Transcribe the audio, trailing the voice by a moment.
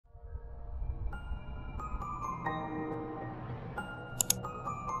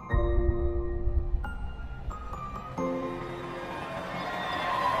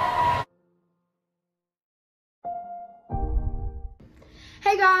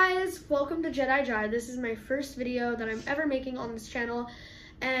guys, welcome to Jedi Jai. This is my first video that I'm ever making on this channel,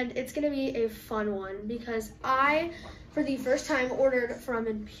 and it's gonna be a fun one because I, for the first time, ordered from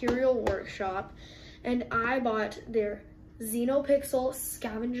Imperial Workshop, and I bought their NEOPIXEL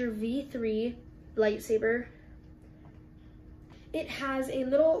Scavenger V3 lightsaber. It has a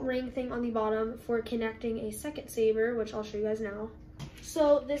little ring thing on the bottom for connecting a second saber, which I'll show you guys now.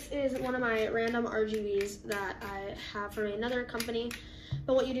 So this is one of my random RGBs that I have from another company.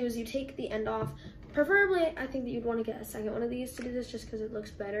 But what you do is you take the end off. Preferably, I think that you'd want to get a second one of these to do this just because it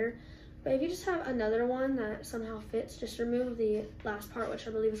looks better. But if you just have another one that somehow fits, just remove the last part, which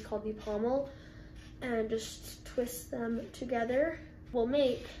I believe is called the pommel, and just twist them together. We'll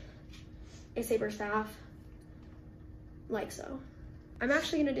make a saber staff like so. I'm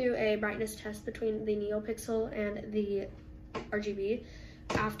actually going to do a brightness test between the NEOPIXEL and the RGB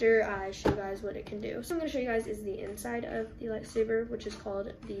after I show you guys what it can do. So I'm going to show you guys is the inside of the lightsaber, which is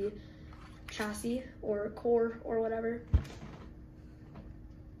called the chassis or core or whatever.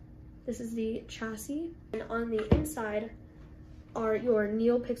 This is the chassis, and on the inside are your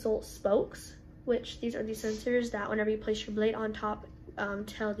NEOPIXEL spokes, which these are the sensors that whenever you place your blade on top,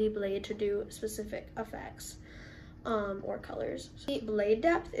 tell the blade to do specific effects or colors. So the blade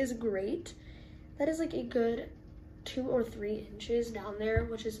depth is great. That is like a good 2 or 3 inches down there,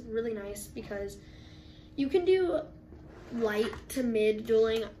 which is really nice because you can do light to mid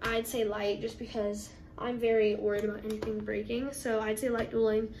dueling. I'd say light just because I'm very worried about anything breaking. So I'd say light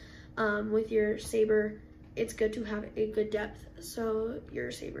dueling with your saber. It's good to have a good depth so your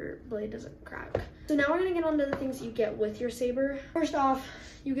saber blade doesn't crack. So now we're gonna get on to the things you get with your saber. First off,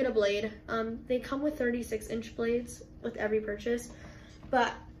 you get a blade. They come with 36-inch blades with every purchase,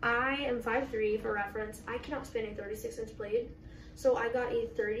 but I am 5'3", for reference. I cannot spin a 36-inch blade, so I got a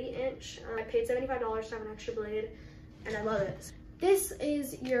 30-inch. I paid $75 to have an extra blade, and I love it. This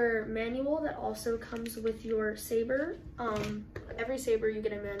is your manual that also comes with your saber. Every saber you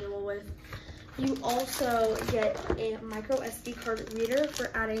get a manual with. You also get a micro SD card reader for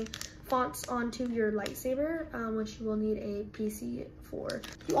adding fonts onto your lightsaber, which you will need a PC for.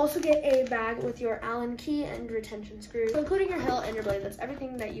 You also get a bag with your Allen key and retention screws, so including your hilt and your blade. That's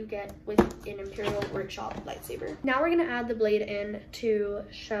everything that you get with an Imperial Workshop lightsaber. Now we're gonna add the blade in to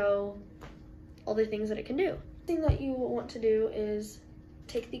show all the things that it can do. The thing that you want to do is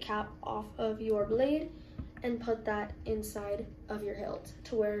take the cap off of your blade and put that inside of your hilt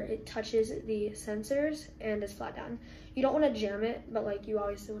to where it touches the sensors and is flat down. You don't want to jam it, but like you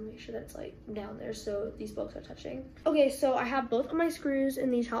obviously want to make sure that it's like down there so these spokes are touching. Okay, so I have both of my screws in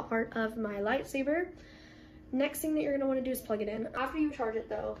the top part of my lightsaber. Next thing that you're going to want to do is plug it in. After you charge it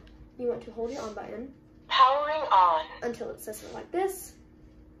though, you want to hold your on button. Powering on. Until it says something like this.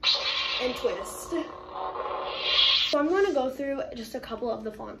 And twist. So I'm going to go through just a couple of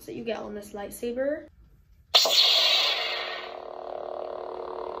the fonts that you get on this lightsaber.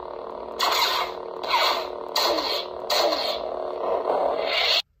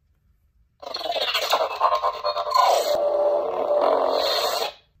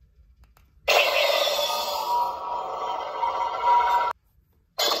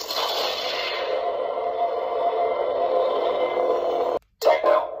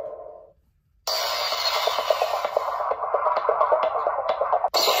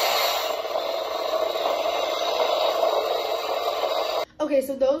 Okay,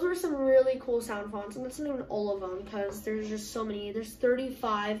 so those were some really cool sound fonts, and that's not even all of them because there's just so many. There's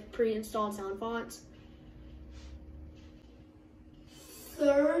 35 pre-installed sound fonts.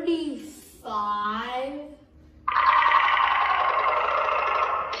 35?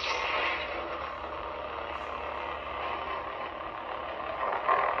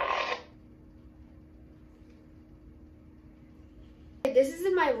 This is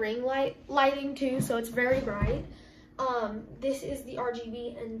in my ring lighting too, so it's very bright. This is the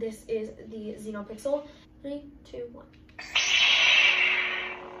RGB and this is the NEOPIXEL. 3, 2, 1.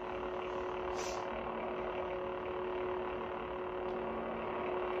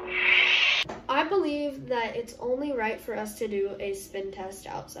 I believe that it's only right for us to do a spin test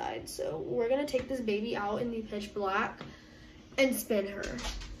outside. So we're gonna take this baby out in the pitch black and spin her.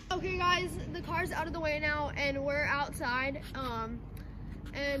 Okay guys, the car's out of the way now and we're outside.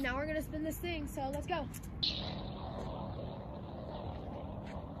 And now we're gonna spin this thing, so let's go.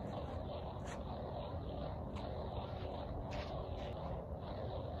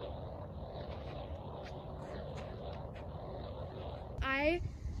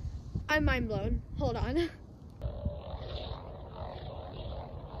 I'm mind blown. Hold on.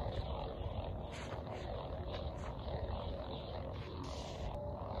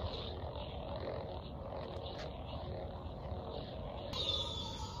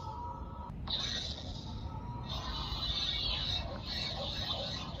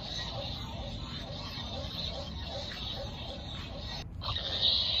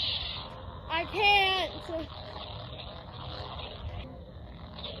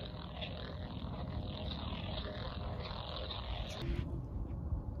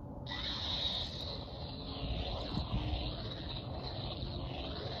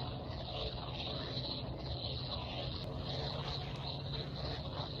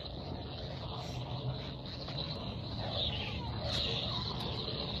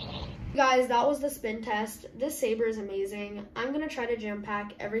 guys, that was the spin test. This saber is amazing. I'm gonna try to jam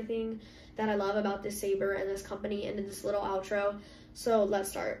pack everything that I love about this saber and this company into this little outro. So let's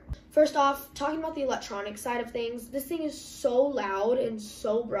start. First off, talking about the electronic side of things, this thing is so loud and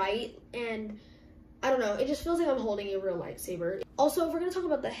so bright, and I don't know, it just feels like I'm holding a real lightsaber. Also, if we're gonna talk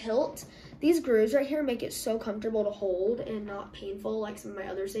about the hilt, these grooves right here make it so comfortable to hold and not painful like some of my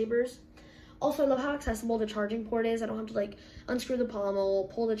other sabers. Also, I love how accessible the charging port is. I don't have to like unscrew the pommel,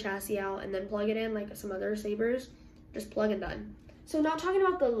 pull the chassis out, and then plug it in like some other sabers. Just plug and done. So now talking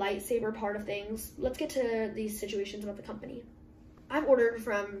about the lightsaber part of things, let's get to these situations about the company. I've ordered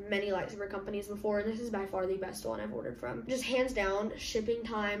from many lightsaber companies before, and this is by far the best one I've ordered from. Just hands down, shipping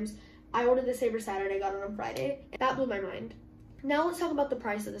times. I ordered the saber Saturday, got it on Friday. That blew my mind. Now let's talk about the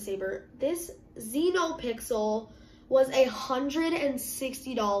price of the saber. This NEOPIXEL was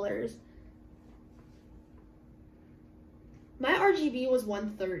 $160. My RGB was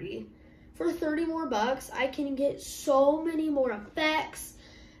 $130. For 30 more bucks, I can get so many more effects,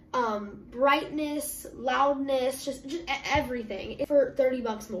 brightness, loudness, just everything for 30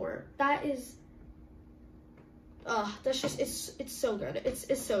 bucks more. That is, that's just, it's so good.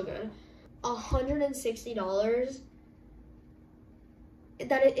 It's so good. $160.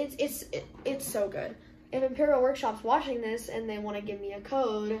 It's so good. If Imperial Workshop's watching this and they want to give me a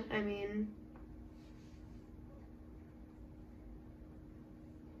code, I mean,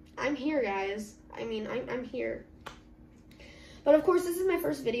 I'm here, guys. I mean, I'm here. But of course, this is my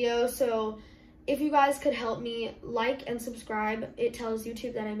first video, so if you guys could help me like and subscribe, it tells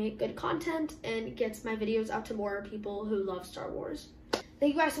YouTube that I make good content and gets my videos out to more people who love Star Wars.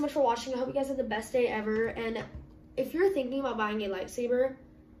 Thank you guys so much for watching. I hope you guys have the best day ever. And if you're thinking about buying a lightsaber,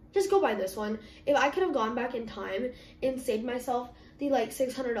 just go buy this one. If I could have gone back in time and saved myself the like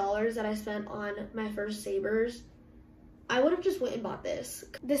 $600 that I spent on my first sabers, I would have just went and bought this.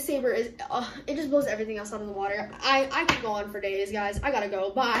 This saber is, it just blows everything else out of the water. I could go on for days, guys. I gotta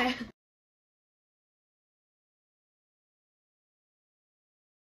go. Bye.